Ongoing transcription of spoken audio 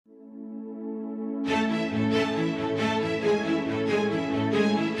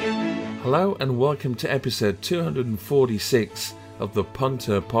Hello and welcome to episode 246 of the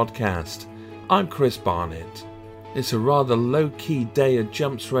Punter Podcast. I'm Chris Barnett. It's a rather low-key day of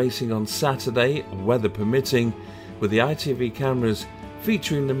jumps racing on Saturday, weather permitting, with the ITV cameras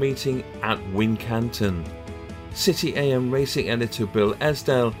featuring the meeting at Wincanton. City AM racing editor Bill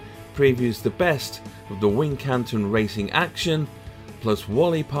Esdale previews the best of the Wincanton racing action, plus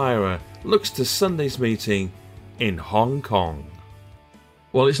Wally Pyra looks to Sunday's meeting in Hong Kong.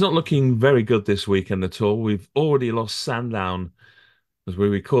 Well, it's not looking very good this weekend at all. We've already lost Sandown as we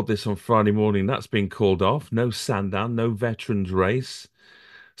record this on Friday morning. That's been called off. No Sandown, no veterans race.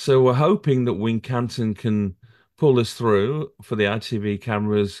 So we're hoping that Wincanton can pull us through for the ITV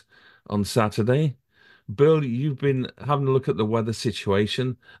cameras on Saturday. Bill, you've been having a look at the weather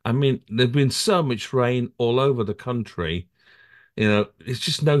situation. I mean, there's been so much rain all over the country. You know, it's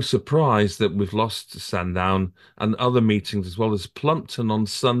just no surprise that we've lost Sandown and other meetings as well as Plumpton on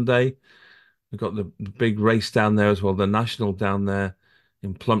Sunday. We've got the big race down there as well, the national down there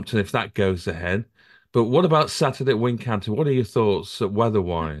in Plumpton, if that goes ahead. But what about Saturday at Wincanton? What are your thoughts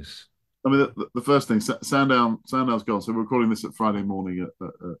weather-wise? I mean, the first thing, Sandown's gone. So we're calling this at Friday morning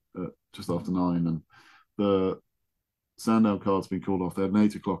at just after 9, and the Sandown card's been called off. They had an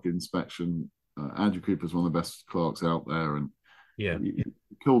 8 o'clock inspection. Andrew Cooper's one of the best clerks out there, and Yeah. he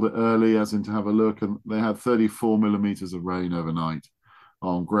called it early, as in to have a look, and they had 34 millimeters of rain overnight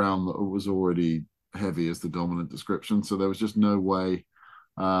on ground that was already heavy as the dominant description. So there was just no way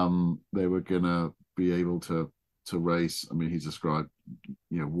they were going to be able to race. I mean, he described,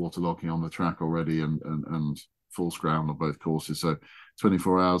 waterlogging on the track already and full scround on both courses. So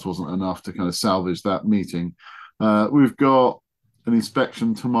 24 hours wasn't enough to kind of salvage that meeting. We've got an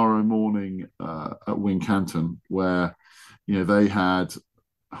inspection tomorrow morning at Wincanton where, they had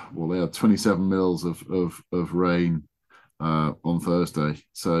 27 mils of rain on Thursday.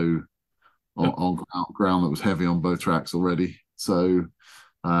 So on ground that was heavy on both tracks already. So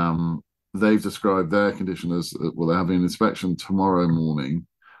they've described their condition as, they're having an inspection tomorrow morning,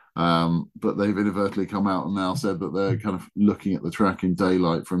 but they've inadvertently come out and now said that they're kind of looking at the track in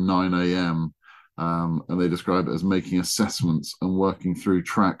daylight from 9 a.m. And they describe it as making assessments and working through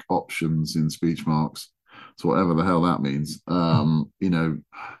track options in speech marks. So whatever the hell that means,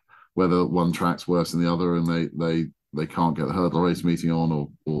 whether one track's worse than the other and they can't get the hurdle race meeting on or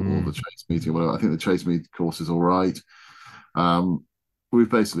the chase meeting or whatever. I think the chase meet course is all right. We've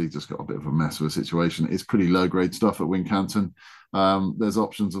basically just got a bit of a mess of a situation. It's pretty low grade stuff at Wincanton. There's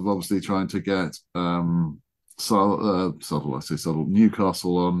options of obviously trying to get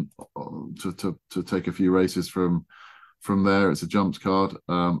Newcastle on to take a few races from there. It's a jumps card,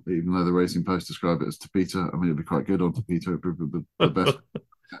 even though the Racing Post describe it as Tapita. I mean, it'd be quite good on Tapita. It'd be the best.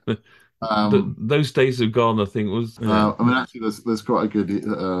 Those days have gone, I think. I mean, actually, there's quite a good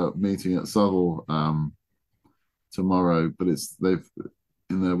meeting at Southall tomorrow, but they've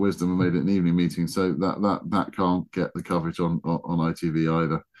in their wisdom made it an evening meeting, so that can't get the coverage on ITV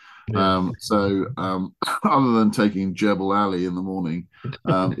either. Yeah. Other than taking Jebel Ali in the morning,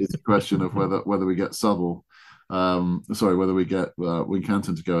 it's a question of whether we get Southall. Whether we get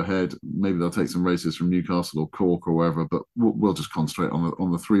Wincanton to go ahead. Maybe they'll take some races from Newcastle or Cork or wherever, but we'll just concentrate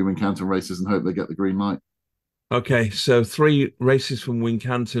on the 3 Wincanton races and hope they get the green light. Okay, so 3 races from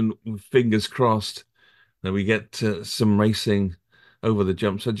Wincanton, fingers crossed that we get some racing over the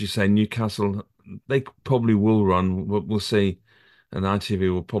jumps. As you say, Newcastle, they probably will run. We'll see. And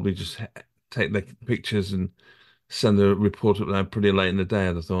ITV will probably just take the pictures and send a report up there pretty late in the day,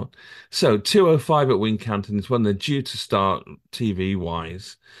 I'd have thought. So 2:05 at Wincanton is when they're due to start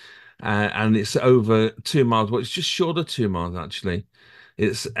TV-wise. And it's over 2 miles. Well, it's just short of 2 miles, actually.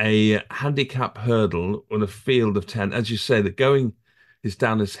 It's a handicap hurdle with a field of 10. As you say, the going is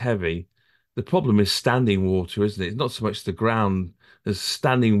down as heavy. The problem is standing water, isn't it? It's not so much the ground. There's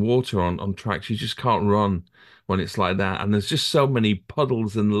standing water on tracks. You just can't run when it's like that. And there's just so many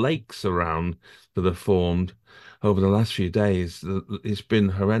puddles and lakes around that have formed over the last few days. It's been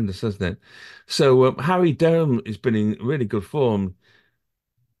horrendous, hasn't it? So Harry Durham has been in really good form.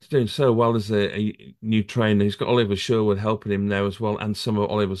 He's doing so well as a new trainer. He's got Oliver Sherwood helping him now as well, and some of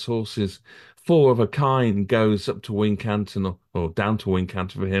Oliver's horses. 4 of a kind goes up to Wincanton or down to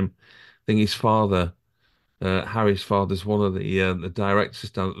Wincanton for him. I think his father, Harry's father, is one of the directors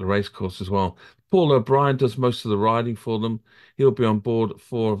down at the racecourse as well. Paul O'Brien does most of the riding for them. He'll be on board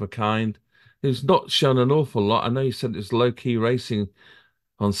 4 of a kind. Who's not shown an awful lot. I know you said it was low-key racing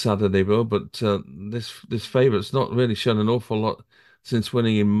on Saturday, Bill, but this favourite's not really shown an awful lot since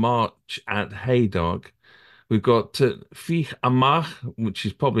winning in March at Haydock. We've got Fich Amach, which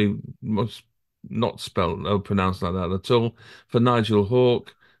is probably most not spelled or pronounced like that at all, for Nigel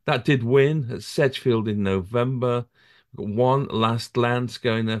Hawke. That did win at Sedgefield in November. We've got one last glance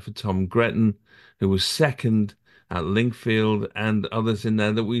going there for Tom Gretton, who was second at Lingfield, and others in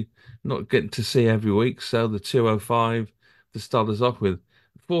there that we not get to see every week. So the 205 to start us off with.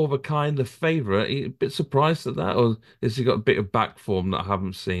 Four of a kind, the favourite. A bit surprised at that, or has he got a bit of back form that I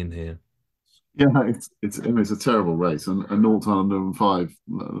haven't seen here? Yeah, I mean, it's a terrible race, and 0 to 105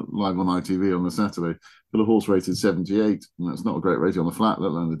 live on ITV on the Saturday, but a horse rated 78, and that's not a great rating on the flat,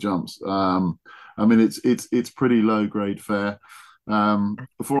 let alone the jumps. I mean, it's pretty low grade fare.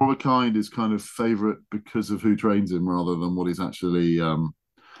 Four of a kind is kind of favourite because of who trains him rather than what he's actually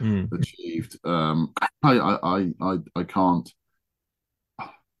Mm. achieved. I can't.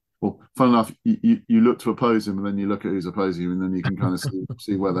 Well, fun enough, you look to oppose him, and then you look at who's opposing you, and then you can kind of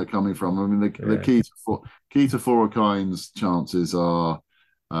see where they're coming from. I mean, the Yeah. key to four of kind's chances are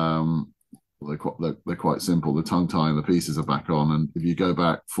um, they're quite simple. The tongue tie and the pieces are back on, and if you go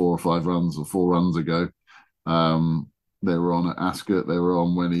back 4 or 5 runs or 4 runs ago, um, they were on at Ascot, they were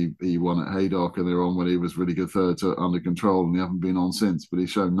on when he won at Haydock, and they were on when he was really good third to under control, and he haven't been on since. But he's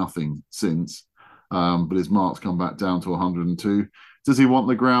shown nothing since. But his marks come back down to 102. Does he want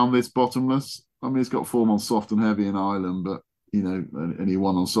the ground this bottomless? I mean, he's got form on soft and heavy in Ireland, but and he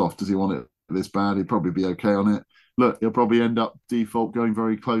won on soft. Does he want it this bad? He'd probably be okay on it. Look, he'll probably end up default going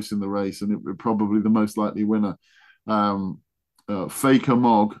very close in the race, and it would probably the most likely winner. Faker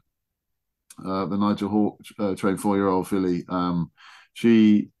Mog, the Nigel Hawk trained 4-year-old filly.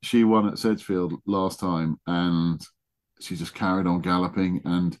 She won at Sedgefield last time, and she just carried on galloping.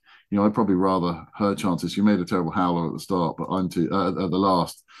 And I'd probably rather her chances. She made a terrible howler at the start, but I'm too at the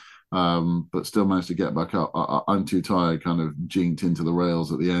last. But still managed to get back up. I'm too tired. Kind of jinked into the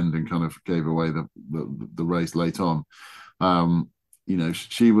rails at the end and kind of gave away the race late on.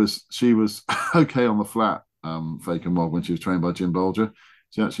 She was okay on the flat. Faker Mog when she was trained by Jim Bolger.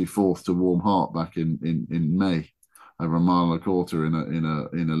 She's actually fourth to Warm Heart back in May, over a mile and a quarter in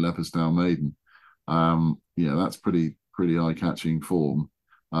a Leopardstown maiden. That's pretty eye catching form.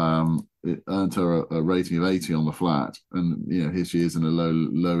 It earned her a rating of 80 on the flat, and here she is in a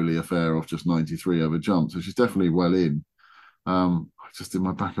lowly affair of just 93 over jump. So she's definitely well in. Just in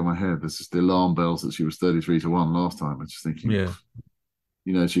my back of my head, there's just the alarm bells that she was 33 to 1 last time. I'm just thinking,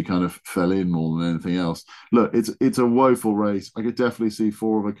 Yeah. she kind of fell in more than anything else. Look, it's a woeful race. I could definitely see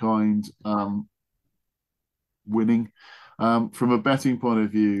four of a kind winning. From a betting point of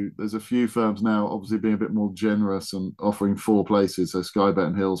view, there's a few firms now obviously being a bit more generous and offering 4 places. So Sky Bet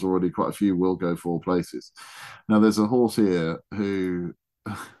and Hills already quite a few will go 4 places. Now there's a horse here who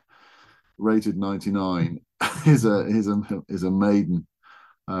rated 99 is a maiden,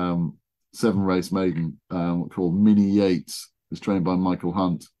 7 race maiden called Minnie Yates. It's trained by Michael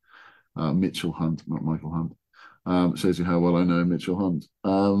Hunt, Mitchell Hunt, not Michael Hunt. Shows you how well I know Mitchell Hunt.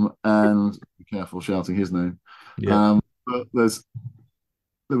 And be careful shouting his name. Yeah. But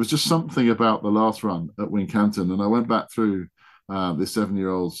there was just something about the last run at Wincanton, and I went back through this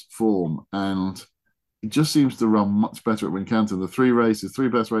 7-year-old's form, and he just seems to run much better at Wincanton. The 3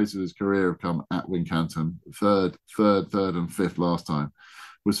 best races of his career have come at Wincanton. Third, and fifth last time.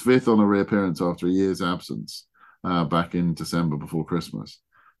 Was fifth on a reappearance after a year's absence back in December before Christmas,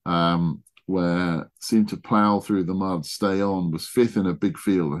 where seemed to plough through the mud, stay on, was fifth in a big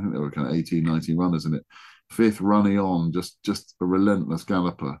field. I think there were kind of 18, 19 runners in it. Fifth running on, just a relentless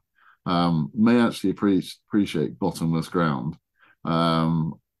galloper. May actually appreciate bottomless ground.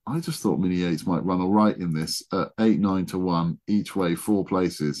 I just thought Mini Yates might run all right in this at 8, 9 to 1 each way, 4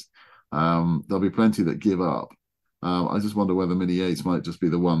 places. There'll be plenty that give up. I just wonder whether Mini Yates might just be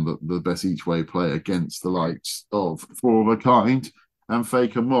the one that the best each way play against the likes of Four of a Kind and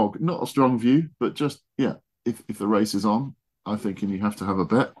Faker Mog. Not a strong view, but just if the race is on, I think and you have to have a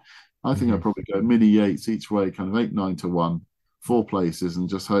bet. I think I'd Mhm. probably go Mini Yates each way, kind of 8, 9 to 1, 4 places, and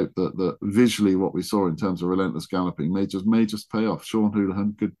just hope that visually what we saw in terms of relentless galloping may just pay off. Sean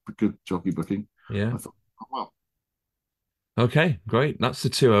Houlihan, good jockey booking. Yeah. I thought, oh, well, Okay, great. That's the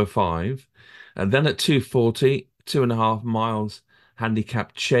 205. And then at 240, 2.5 miles,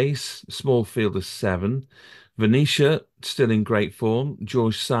 handicap chase, small field of 7. Venetia still in great form.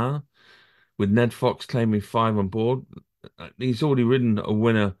 George Saint with Ned Fox claiming 5 on board. He's already ridden a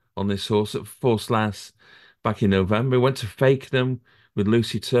winner on this horse at Force Lass back in November. He went to Fakenham with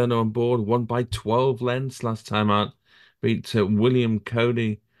Lucy Turner on board, won by 12 lengths last time out. Beat William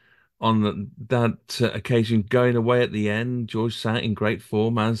Cody on that occasion, going away at the end. George sat in great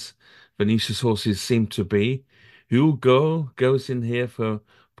form, as Venetia's horses seem to be. Hugo goes in here for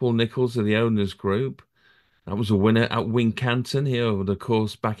Paul Nichols of the owners group. That was a winner at Wincanton here over the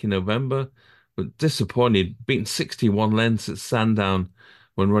course back in November, but disappointed, beaten 61 lengths at Sandown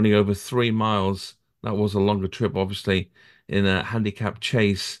when running over 3 miles. That was a longer trip, obviously, in a handicap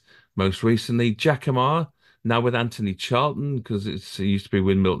chase most recently. Jackamar, now with Anthony Charlton, because it used to be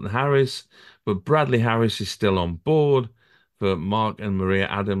with Milton Harris, but Bradley Harris is still on board for Mark and Maria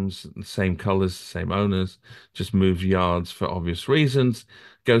Adams, the same colours, same owners, just moved yards for obvious reasons.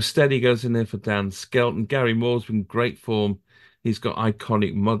 Go Steady goes in there for Dan Skelton. Gary Moore's been great form. He's got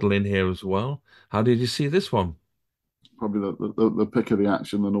iconic model in here as well. How did you see this one? Probably the pick of the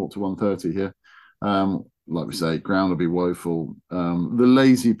action, the 0 to 130 here. Like we say, ground will be woeful. The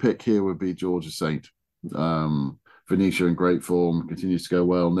lazy pick here would be Georgia Saint. Venetia in great form, continues to go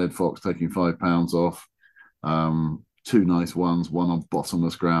well. Ned Fox taking £5 off. Two nice ones, one on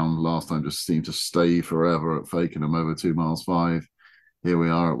bottomless ground. Last time just seemed to stay forever at Fakenham over 2 miles 5. Here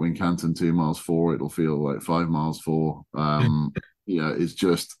we are at Wincanton, 2 miles 4. It'll feel like 5 miles 4. It's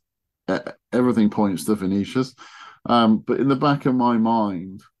just everything points to Venetia's. But in the back of my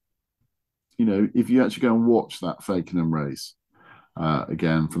mind, if you actually go and watch that Fakenham race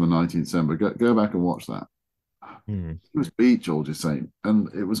again from the 19th December, go back and watch that. Hmm. It was beat Georgia Saint,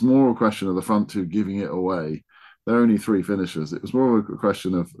 and it was more a question of the front two giving it away. There are only three finishers. It was more of a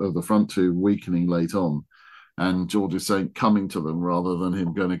question of the front two weakening late on, and Georgia Saint coming to them rather than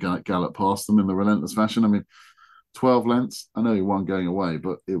him going to gallop past them in the relentless fashion. I mean, 12 lengths. I know he won going away,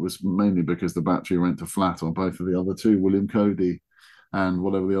 but it was mainly because the battery went to flat on both of the other two, William Cody and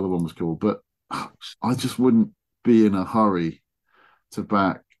whatever the other one was called. But I just wouldn't be in a hurry to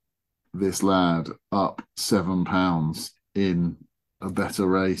back this lad up £7 in a better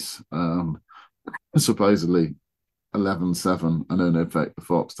race. Supposedly 11-7. I know Ned the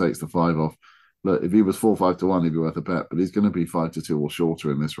Fox takes the 5 off. Look, if he was 4-5 to 1, he'd be worth a bet, but he's going to be 5 to 2 or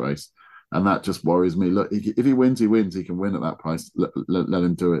shorter in this race. And that just worries me. Look, if he wins, he wins. He can win at that price. Let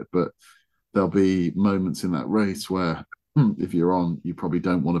him do it. But there'll be moments in that race where if you're on, you probably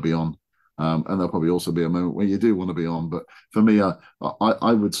don't want to be on. And there'll probably also be a moment where you do want to be on. But for me,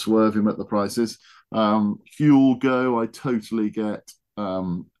 I would swerve him at the prices. Fuel Go, I totally get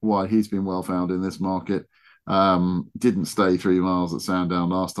why he's been well found in this market. Didn't stay 3 miles at Sandown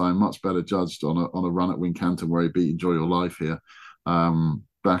last time. Much better judged on a run at Wincanton where he beat Enjoy Your Life here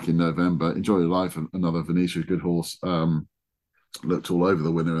back in November. Enjoy Your Life, another Venetia good horse. Looked all over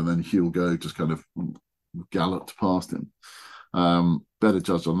the winner, and then Huel Go just kind of galloped past him. Better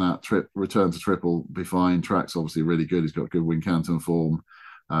judged on that. Return to triple, be fine. Track's obviously really good. He's got good Wincanton form.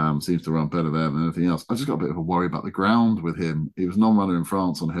 Seems to run better there than anything else. I just got a bit of a worry about the ground with him. He was non-runner in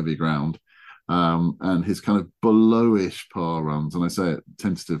France on heavy ground. And his kind of belowish par runs, and I say it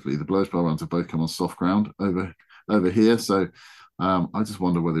tentatively, the belowish par runs have both come on soft ground over here. So I just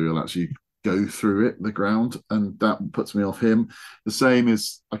wonder whether he'll actually go through it, the ground, and that puts me off him. The same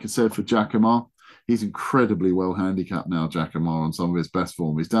is, like I said, for Jackamar. He's incredibly well handicapped now, Jackamar, on some of his best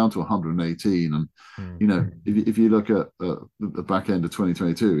form. He's down to 118, and if you look at the back end of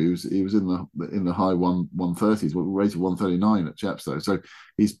 2022, he was in the high 130s, rated 139 at Chepstow. So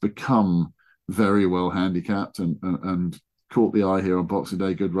he's become very well handicapped and caught the eye here on Boxing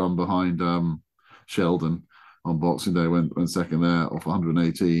Day. Good run behind Sheldon on Boxing Day, went second there off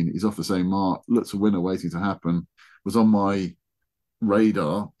 118. He's off the same mark. Looks a winner waiting to happen. Was on my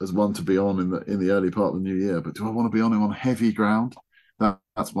radar as one to be on in the early part of the new year. But do I want to be on him on heavy ground?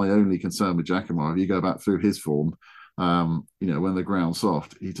 That's my only concern with Jackamar. If you go back through his form, when the ground's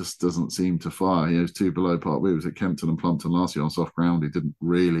soft, he just doesn't seem to fire. He was 2 below par. We was at Kempton and Plumpton last year on soft ground. He didn't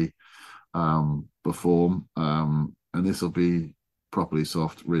really perform. And this will be properly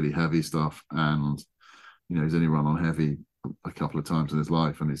soft, really heavy stuff. And he's only run on heavy a couple of times in his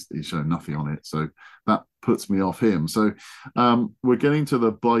life, and he's shown nothing on it. So that puts me off him. So we're getting to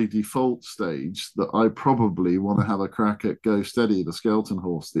the by default stage that I probably want to have a crack at Go Steady, the Skelton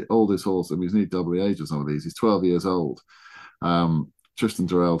horse, the oldest horse. I mean, he's nearly double the age of some of these. He's 12 years old. Tristan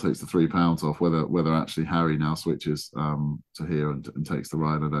Durrell takes the £3 off. Whether actually Harry now switches to here and takes the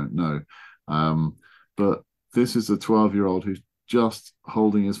ride, I don't know. But this is a 12-year-old who's just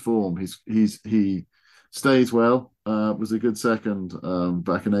holding his form. He stays well. Was a good second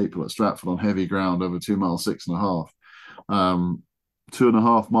back in April at Stratford on heavy ground over 2 miles 6.5.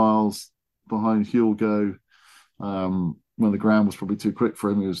 2.5 miles behind Huel Go. When the ground was probably too quick for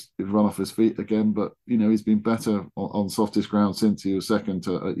him, he'd run off his feet again. But he's been better on softest ground since. He was second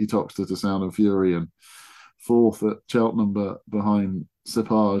to Etoxter to Sound and Fury, and fourth at Cheltenham, but behind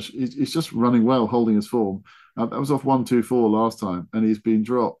Cepage. He's just running well, holding his form. That was off 124 last time, and he's been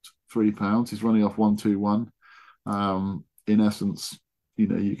dropped £3. He's running off 121. In essence, you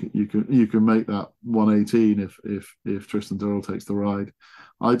can make that 118 if Tristan Durrell takes the ride.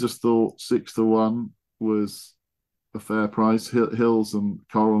 I just thought 6 to 1 was a fair price. Hills and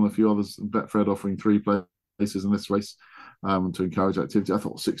Coral and a few others, and Betfred offering three places in this race to encourage activity. I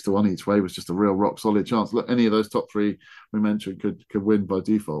thought 6 to 1 each way was just a real rock solid chance. Look, any of those top three we mentioned could win by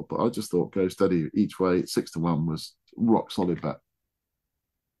default, but I just thought go steady each way. 6 to 1 was rock solid bet.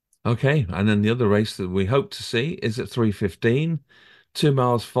 Okay, and then the other race that we hope to see is at 3:15, 2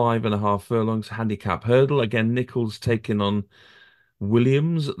 miles, 5.5 furlongs, handicap hurdle. Again, Nichols taking on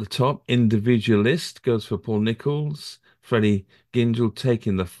Williams at the top. Individualist goes for Paul Nichols. Freddie Gingell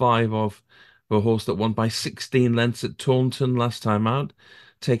taking the five off for a horse that won by 16 lengths at Taunton last time out.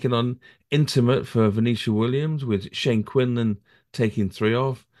 Taking on Intimate for Venetia Williams with Shane Quinlan taking three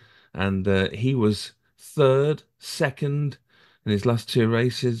off. And he was third, second in his last two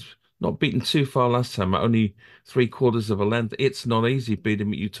races. Not beaten too far last time, only 3/4 of a length. It's not easy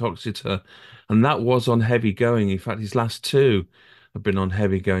beating Utoxeter. And that was on heavy going. In fact, his last two have been on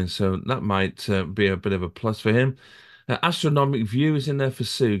heavy going, so that might be a bit of a plus for him. Astronomic View is in there for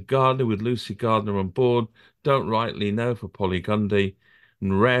Sue Gardner with Lucy Gardner on board. Don't Rightly Know for Polly Gundy.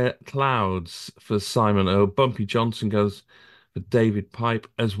 And Rare Clouds for Simon O. Bumpy Johnson goes for David Pipe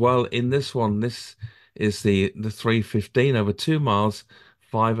as well in this one. This is the 3:15 over 2 miles,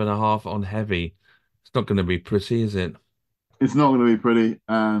 5.5 on heavy. It's not going to be pretty, is it? It's not going to be pretty,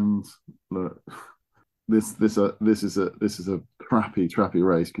 and look, this is a trappy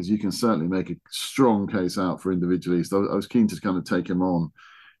race because you can certainly make a strong case out for individualists. I was keen to kind of take him on.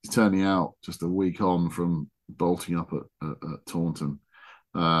 He's turning out just a week on from bolting up at Taunton.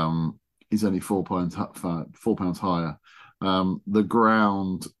 He's only 4 pounds 4 pounds higher. The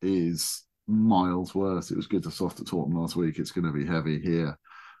ground is miles worse. It was good to soft at Taunton last week. It's going to be heavy here.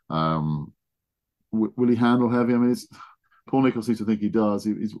 Um, will he handle heavy? I mean, Paul Nicholls seems to think he does.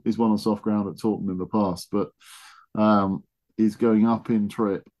 He's won on soft ground at Taunton in the past, but he's going up in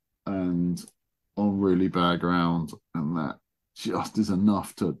trip and on really bad ground, and that just is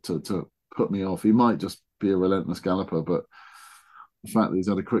enough to put me off. He might just be a relentless galloper, but the fact that he's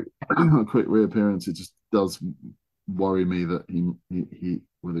had a quick a quick reappearance, it just does worry me that he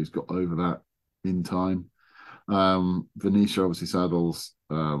whether he's got over that in time. Venetia obviously saddles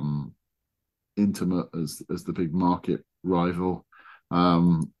Intimate as the big market rival.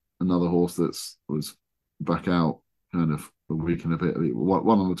 Another horse was back out kind of a week and a bit.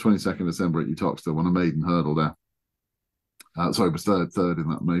 One on the 22nd of December at Utoxeter won a maiden hurdle there. Sorry, it was third in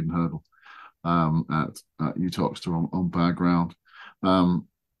that maiden hurdle at Utoxeter on bad ground.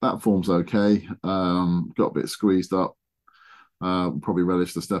 That form's okay. Got a bit squeezed up. Probably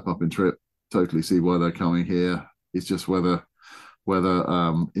relish the step up in trip. Totally see why they're coming here. It's just whether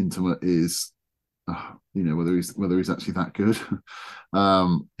Intimate is whether he's actually that good.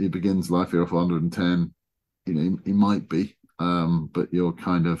 He begins life here off 110. He might be, but you're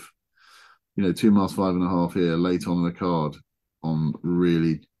kind of 2 miles 5.5 here late on the card on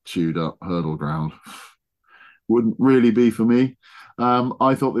really chewed up hurdle ground wouldn't really be for me.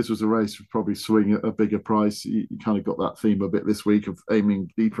 I thought this was a race would probably swing at a bigger price. You kind of got that theme a bit this week of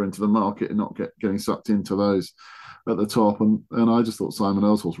aiming deeper into the market and not getting sucked into those at the top. And I just thought Simon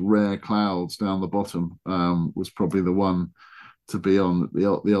Earl's Rare Clouds down the bottom was probably the one to be on.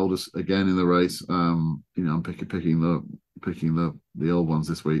 The oldest again in the race. I'm picking the old ones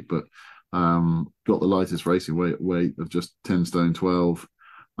this week, but got the lightest racing weight of just 10 stone 12.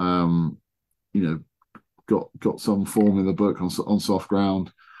 Got some form in the book on soft ground.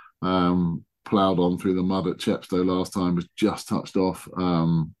 Ploughed on through the mud at Chepstow last time, was just touched off,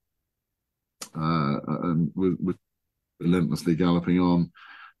 and was relentlessly galloping on.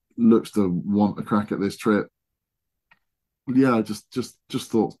 Looks to want a crack at this trip. Yeah, just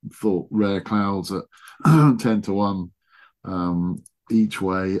thought Rare Clouds at 10 to 1 each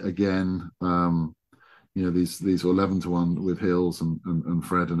way again. These were 11 to 1 with Hills and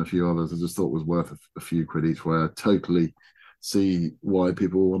Fred and a few others. I just thought was worth a few quid each way. I totally see why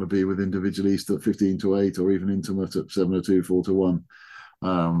people want to be with Individualist at 15 to 8 or even Intimate at 7 to 2, 4 to 1.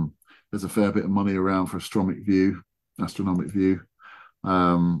 There's a fair bit of money around for Astronomic View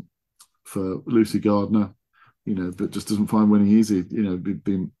for Lucy Gardner, but just doesn't find winning easy.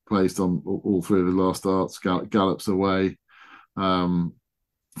 Being placed on all three of the last starts, gallops away.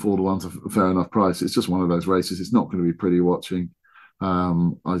 4 to 1's a fair enough price. It's just one of those races. It's not going to be pretty watching.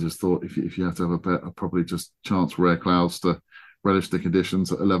 I just thought if you have to have a bet, I'd probably just chance Rare Clouds to relish the conditions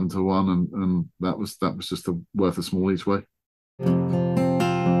at 11 to 1, and that was just worth a small each way.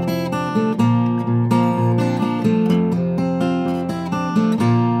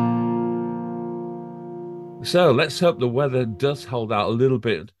 So let's hope the weather does hold out a little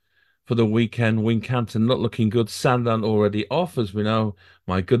bit for the weekend. Wincanton not looking good. Sandown already off, as we know.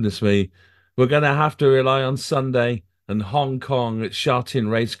 My goodness me. we're going to have to rely on Sunday and Hong Kong at Sha Tin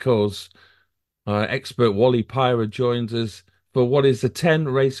Racecourse. Our expert Wally Pyra joins us for what is the 10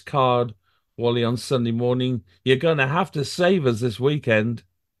 race card, Wally, on Sunday morning. You're going to have to save us this weekend.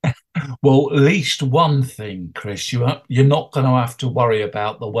 Well, at least one thing, Chris, you're not going to have to worry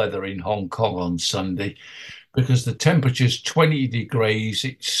about the weather in Hong Kong on Sunday because the temperature's 20 degrees,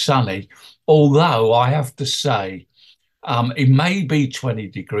 it's sunny. Although I have to say, it may be 20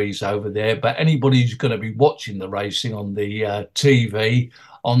 degrees over there, but anybody who's going to be watching the racing on the TV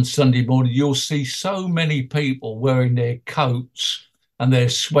on Sunday morning, you'll see so many people wearing their coats and their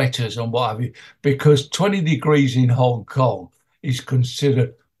sweaters and what have you, because 20 degrees in Hong Kong is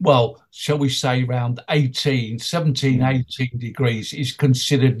considered, well, shall we say around 18, 17, Mm. 18 degrees is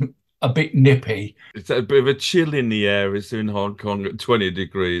considered a bit nippy. It's a bit of a chill in the air. It's in Hong Kong at 20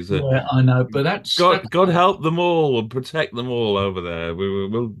 degrees. Yeah, I know, but that's God help them all and protect them all over there.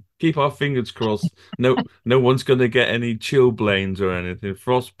 We'll keep our fingers crossed. No one's going to get any chilblains or anything.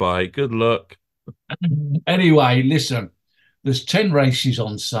 Frostbite. Good luck. anyway, listen. There's 10 races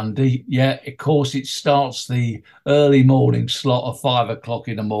on Sunday. Yeah, of course, it starts the early morning slot of 5 o'clock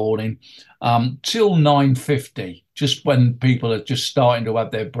in the morning till 9:50, just when people are just starting to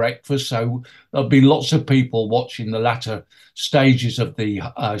have their breakfast. So there'll be lots of people watching the latter stages of the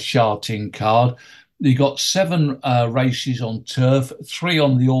Sha Tin card. You got seven races on turf, three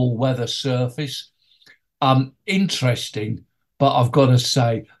on the all-weather surface. Interesting, but I've got to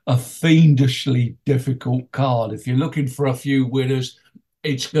say, a fiendishly difficult card. If you're looking for a few winners,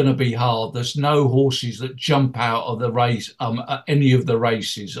 it's going to be hard. There's no horses that jump out of the race, at any of the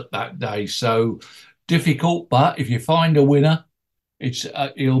races at that day. So difficult, but if you find a winner,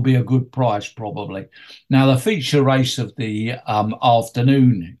 it'll be a good price probably. Now the feature race of the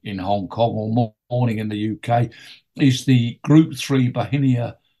afternoon in Hong Kong or morning in the UK is the Group Three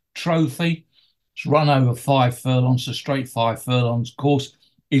Bohemia Trophy. It's run over 5 furlongs, a straight 5 furlongs course.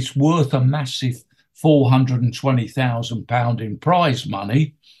 It's worth a massive £420,000 in prize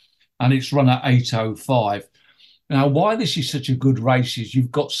money, and it's run at 8:05. Now, why this is such a good race is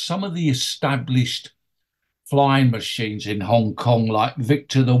you've got some of the established flying machines in Hong Kong, like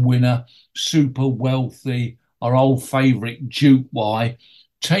Victor the Winner, Super Wealthy, our old favourite Duke Y,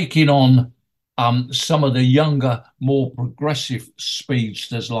 taking on some of the younger, more progressive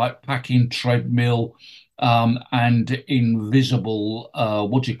speedsters like Packing Treadmill and Invisible,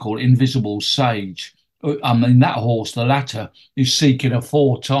 what do you call it? Invisible Sage. I mean, that horse, the latter, is seeking a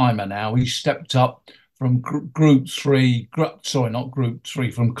four-timer now. He stepped up from Group Three, sorry, not Group Three,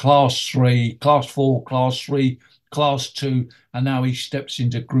 from Class Three, Class Four, Class Three, Class Two, and now he steps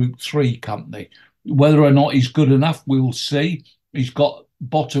into Group Three company. Whether or not he's good enough, we'll see. He's got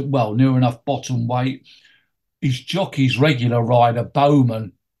near enough bottom weight. His jockey's regular rider,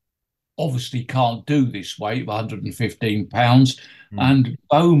 Bowman, obviously can't do this weight of 115 pounds. Mm. And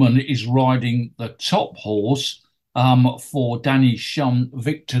Bowman is riding the top horse for Danny Shum,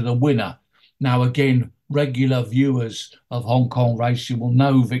 Victor the Winner. Now, again, regular viewers of Hong Kong racing will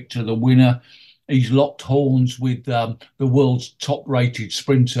know Victor the Winner. He's locked horns with the world's top rated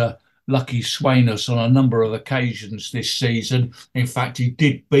sprinter, Lucky Swainus, on a number of occasions this season. In fact, he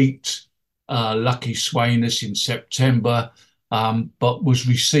did beat Lucky Swainus in September, but was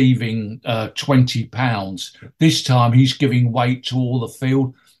receiving £20. This time he's giving weight to all the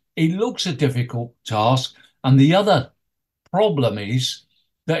field. It looks a difficult task. And the other problem is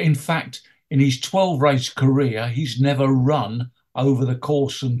that, in fact, in his 12 race career, he's never run over the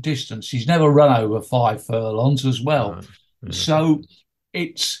course and distance. He's never run over 5 furlongs as well. Yeah. So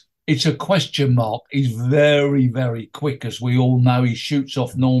it's a question mark. He's very, very quick, as we all know. He shoots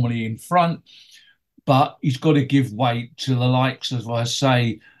off normally in front, but he's got to give weight to the likes, as I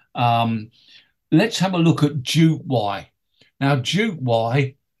say. Let's have a look at Duke Y. Now, Duke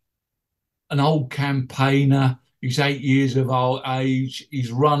Y, an old campaigner. He's 8 years of old age. He's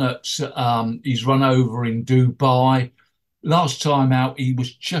run over in Dubai. Last time out, he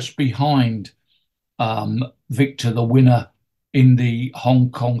was just behind Victor the Winner in the Hong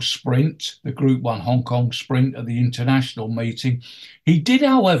Kong Sprint, the Group 1 Hong Kong Sprint at the international meeting. He did,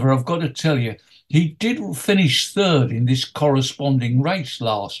 however, I've got to tell you, he did finish third in this corresponding race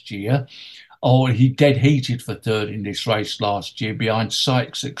last year, or he dead heated for third in this race last year behind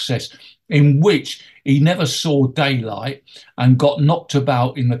Sight Success, in which he never saw daylight and got knocked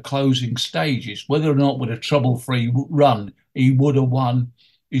about in the closing stages. Whether or not with a trouble-free run he would have won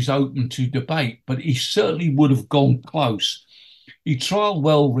is open to debate, but he certainly would have gone close. He trialled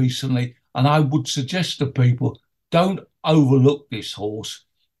well recently, and I would suggest to people, don't overlook this horse.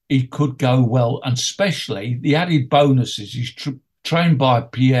 He could go well, and especially the added bonuses. He's trained by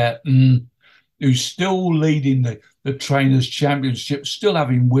Pierre who's still leading the Trainers' Championship, still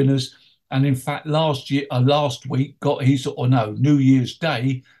having winners. And in fact, last week, New Year's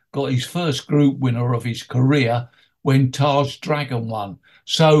Day, got his first group winner of his career when Taj Dragon won.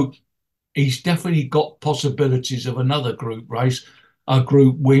 So he's definitely got possibilities of another group race, a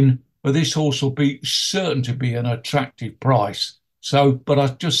group win, but this horse will be certain to be an attractive price. So, but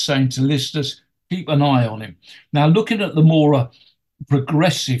I'm just saying to listeners, keep an eye on him. Now, looking at the more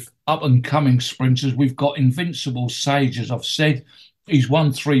progressive up and coming sprinters, we've got Invincible Sage, as I've said. He's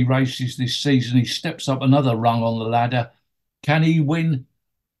won 3 races this season. He steps up another rung on the ladder. Can he win?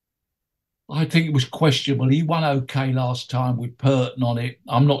 I think it was questionable. He won okay last time with Purton on it.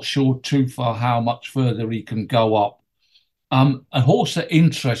 I'm not sure too far how much further he can go up. A horse that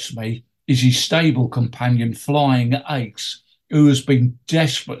interests me is his stable companion, Flying Ace, who has been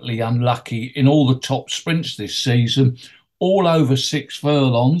desperately unlucky in all the top sprints this season, all over 6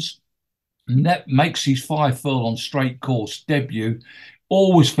 furlongs. And that makes his 5 furlong straight course debut,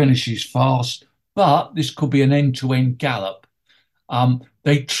 always finishes fast, but this could be an end-to-end gallop.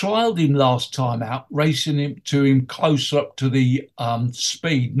 They trialled him last time out, racing him closer up to the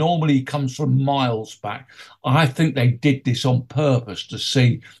speed. Normally he comes from miles back. I think they did this on purpose to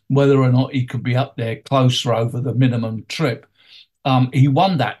see whether or not he could be up there closer over the minimum trip. He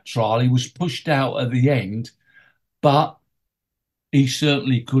won that trial. He was pushed out at the end, but he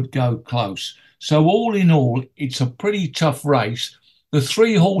certainly could go close. So all in all, it's a pretty tough race. The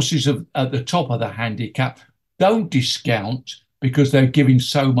 3 horses at the top of the handicap don't discount, because they're giving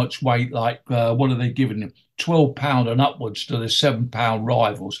so much weight, like what are they giving them? £12 and upwards to the £7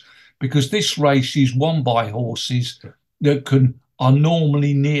 rivals, because this race is won by horses that are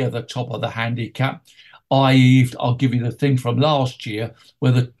normally near the top of the handicap, i.e. I'll give you the thing from last year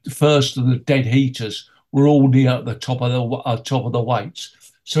where the first of the dead heaters were all near the top of the weights.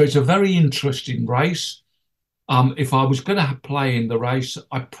 So it's a very interesting race. If I was going to play in the race,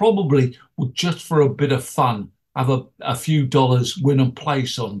 I probably would, just for a bit of fun, have a few dollars win and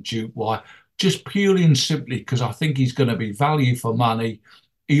place on Duke Wire, just purely and simply because I think he's going to be value for money.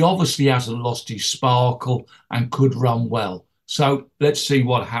 He obviously hasn't lost his sparkle and could run well. So let's see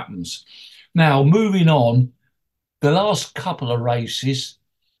what happens. Now, moving on, the last couple of races,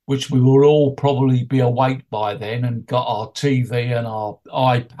 which we will all probably be awake by then and got our TV and our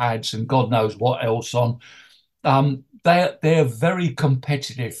iPads and God knows what else on, they're very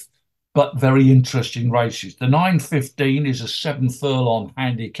competitive but very interesting races. The 9:15 is a 7 furlong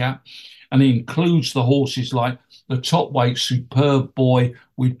handicap, and it includes the horses like the top weight Superb Boy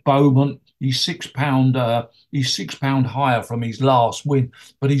with Bowman. He's £6 higher from his last win,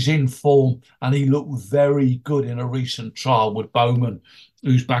 but he's in form and he looked very good in a recent trial with Bowman,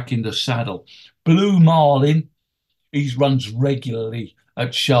 who's back in the saddle. Blue Marlin, he runs regularly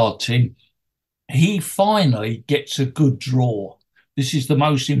at Charting. He finally gets a good draw. This is the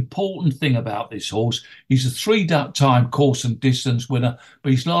most important thing about this horse. He's a 3-time course and distance winner,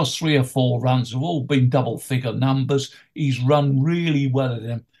 but his last 3 or 4 runs have all been double-figure numbers. He's run really well at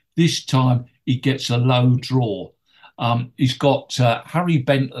them. This time he gets a low draw. He's got Harry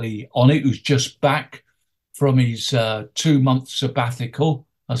Bentley on it, who's just back from his 2-month sabbatical,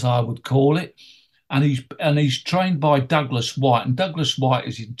 as I would call it. And he's trained by Douglas White, and Douglas White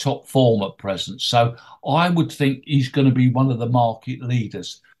is in top form at present. So I would think he's going to be one of the market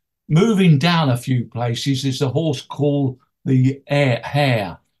leaders. Moving down a few places is a horse called the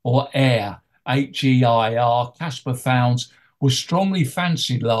Hare, H-E-I-R. Casper Founds was strongly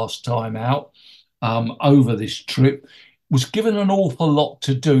fancied last time out over this trip. Was given an awful lot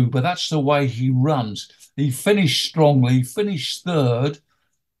to do, but that's the way he runs. He finished strongly, finished 3rd.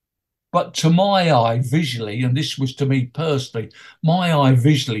 But to my eye, visually, and this was to me personally, my eye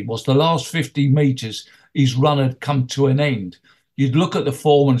visually was the last 50 metres his run had come to an end. You'd look at the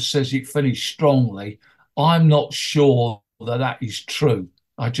form and it says it finished strongly. I'm not sure that is true.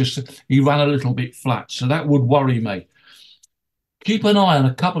 He ran a little bit flat, so that would worry me. Keep an eye on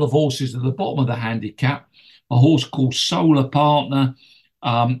a couple of horses at the bottom of the handicap. A horse called Solar Partner.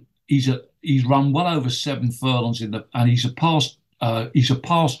 He's run well over 7 furlongs and he's a past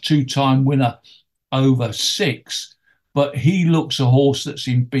 2-time winner over 6, but he looks a horse that's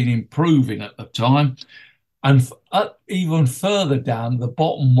been improving at the time. And even further down the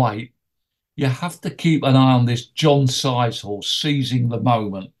bottom weight, you have to keep an eye on this John Size horse, Seizing the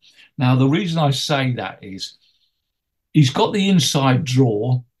Moment. Now, the reason I say that is he's got the inside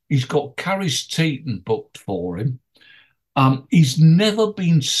draw. He's got Carys Teeton booked for him. He's never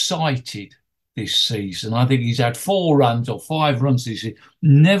been cited this season. I think he's had 4 runs or 5 runs this year,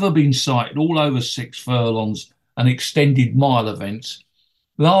 never been cited, all over 6 furlongs and extended mile events.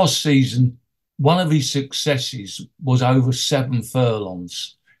 Last season, one of his successes was over 7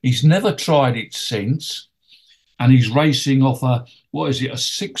 furlongs. He's never tried it since, and he's racing off a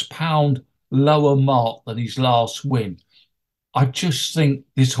 £6 lower mark than his last win. I just think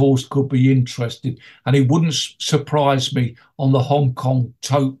this horse could be interesting, and it wouldn't surprise me on the Hong Kong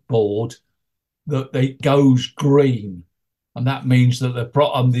tote board that it goes green, and that means that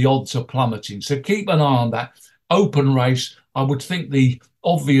the odds are plummeting. So keep an eye on that. Open race, I would think the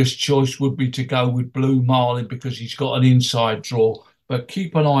obvious choice would be to go with Blue Marlin because he's got an inside draw, but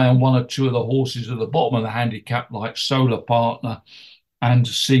keep an eye on one or two of the horses at the bottom of the handicap, like Solar Partner and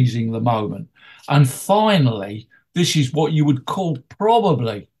Seizing the Moment. And finally, this is what you would call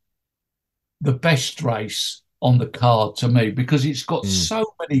probably the best race on the card to me, because it's got so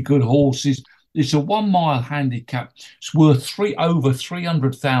many good horses. It's a 1 mile handicap. It's worth over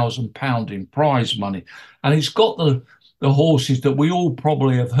 £300,000 in prize money. And it's got the horses that we all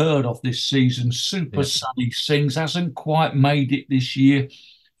probably have heard of this season. Super Sunny Sings hasn't quite made it this year.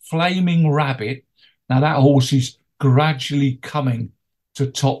 Flaming Rabbit. Now that horse is gradually coming to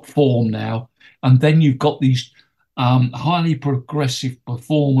top form now. And then you've got these highly progressive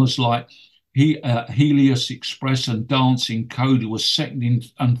performers like Helios Express and Dancing Code, who was second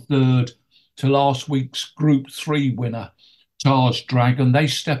and third to last week's Group 3 winner, Taj Dragon. They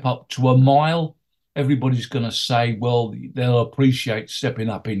step up to a mile. Everybody's going to say, well, they'll appreciate stepping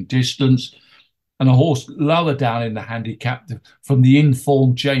up in distance. And a horse lower down in the handicap from the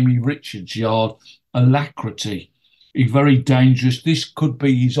informed Jamie Richards yard, Alacrity. He's very dangerous. This could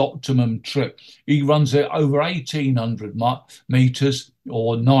be his optimum trip. He runs at over 1,800 metres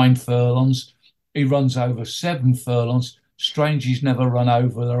or 9 furlongs. He runs over 7 furlongs. Strange he's never run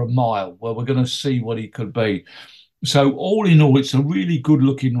over a mile. Well, we're going to see what he could be. So all in all, it's a really good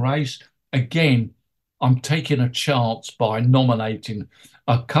looking race. Again, I'm taking a chance by nominating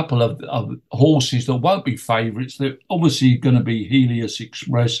a couple of horses that won't be favourites. They're obviously going to be Helios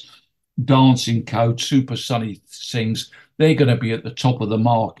Express, Dancing Code, Super Sunny Sings. They're going to be at the top of the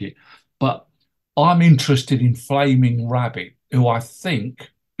market. But I'm interested in Flaming Rabbit,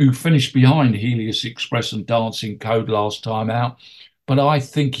 who finished behind Helios Express and Dancing Code last time out. But I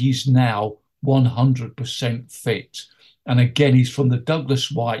think he's now 100% fit. And again, he's from the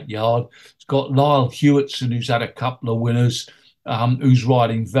Douglas White yard. It's got Lyle Hewitson, who's had a couple of winners, who's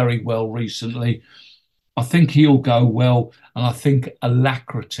riding very well recently. I think he'll go well. And I think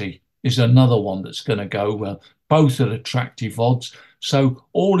Alacrity is another one that's going to go well. Both at attractive odds. So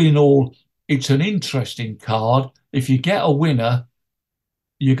all in all, it's an interesting card. If you get a winner,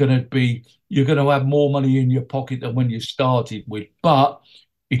 you're going to have more money in your pocket than when you started with, but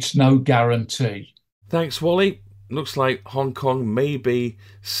it's no guarantee. Thanks, Wally. Looks like Hong Kong may be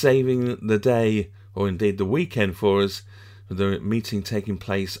saving the day, or indeed the weekend, for us, with the meeting taking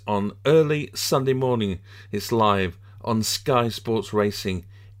place on early Sunday morning. It's live on Sky Sports Racing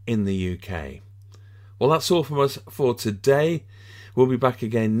in the UK. Well, that's all from us for today. We'll be back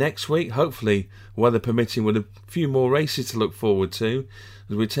again next week, hopefully weather permitting, with a few more races to look forward to,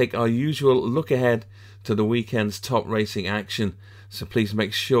 as we take our usual look ahead to the weekend's top racing action. So please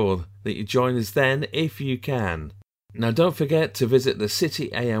make sure that you join us then if you can. Now don't forget to visit the City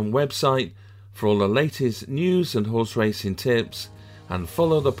AM website for all the latest news and horse racing tips, and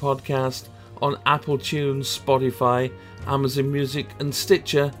follow the podcast on Apple Tunes, Spotify, Amazon Music and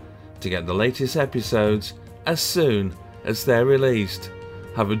Stitcher to get the latest episodes as soon as they're released.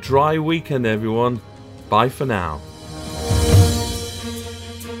 Have a dry weekend, everyone. Bye for now.